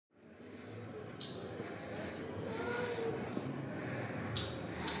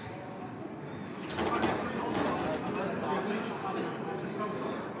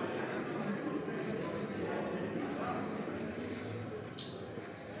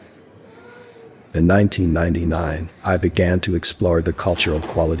In 1999, I began to explore the cultural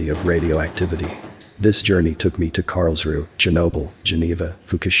quality of radioactivity. This journey took me to Karlsruhe, Chernobyl, Geneva,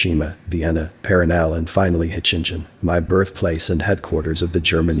 Fukushima, Vienna, Paranal and finally Hechingen, my birthplace and headquarters of the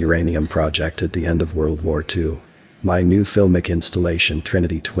German uranium project at the end of World War II. My new filmic installation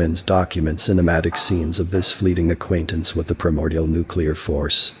Trinity Twins documents cinematic scenes of this fleeting acquaintance with the primordial nuclear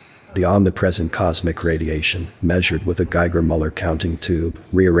force. The omnipresent cosmic radiation, measured with a Geiger-Müller counting tube,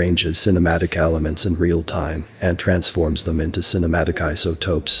 rearranges cinematic elements in real time and transforms them into cinematic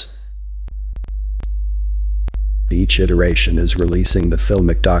isotopes. Each iteration is releasing the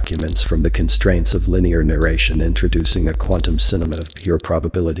filmic documents from the constraints of linear narration, introducing a quantum cinema of pure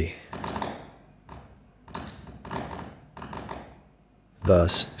probability.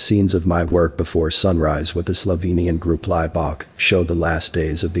 Thus, scenes of my work before sunrise with the Slovenian group Laibach show the last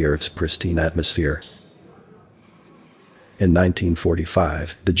days of the Earth's pristine atmosphere. In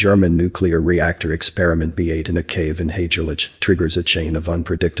 1945, the German nuclear reactor experiment B8 in a cave in Haigerloch triggers a chain of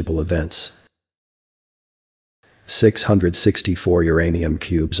unpredictable events. 664 uranium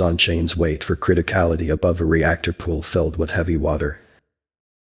cubes on chains wait for criticality above a reactor pool filled with heavy water.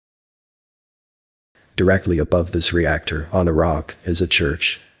 Directly above this reactor, on a rock, is a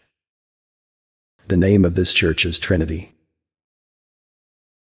church. The name of this church is Trinity.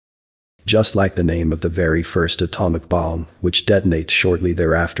 Just like the name of the very first atomic bomb, which detonates shortly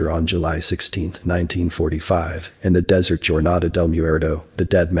thereafter on July 16, 1945, in the desert Jornada del Muerto, the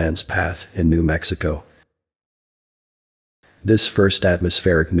Dead Man's Path, in New Mexico. This first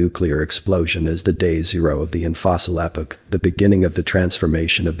atmospheric nuclear explosion is the day zero of the infossil epoch, the beginning of the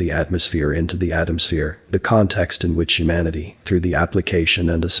transformation of the atmosphere into the atomsphere, the context in which humanity, through the application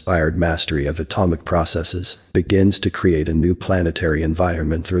and aspired mastery of atomic processes, begins to create a new planetary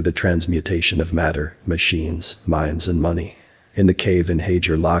environment through the transmutation of matter, machines, minds and money. In the cave in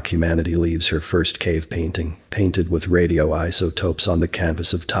Haigerloch, humanity leaves her first cave painting, painted with radioisotopes on the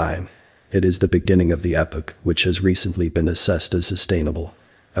canvas of time. It is the beginning of the epoch, which has recently been assessed as sustainable.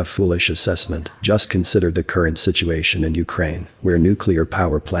 A foolish assessment. Just consider the current situation in Ukraine, where nuclear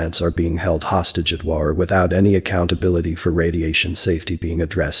power plants are being held hostage at war without any accountability for radiation safety being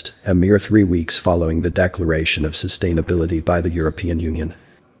addressed, a mere 3 weeks following the declaration of sustainability by the European Union.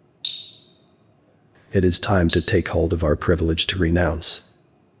 It is time to take hold of our privilege to renounce.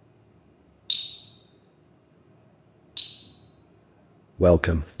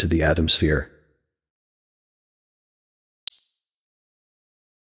 Welcome to the atomsphere.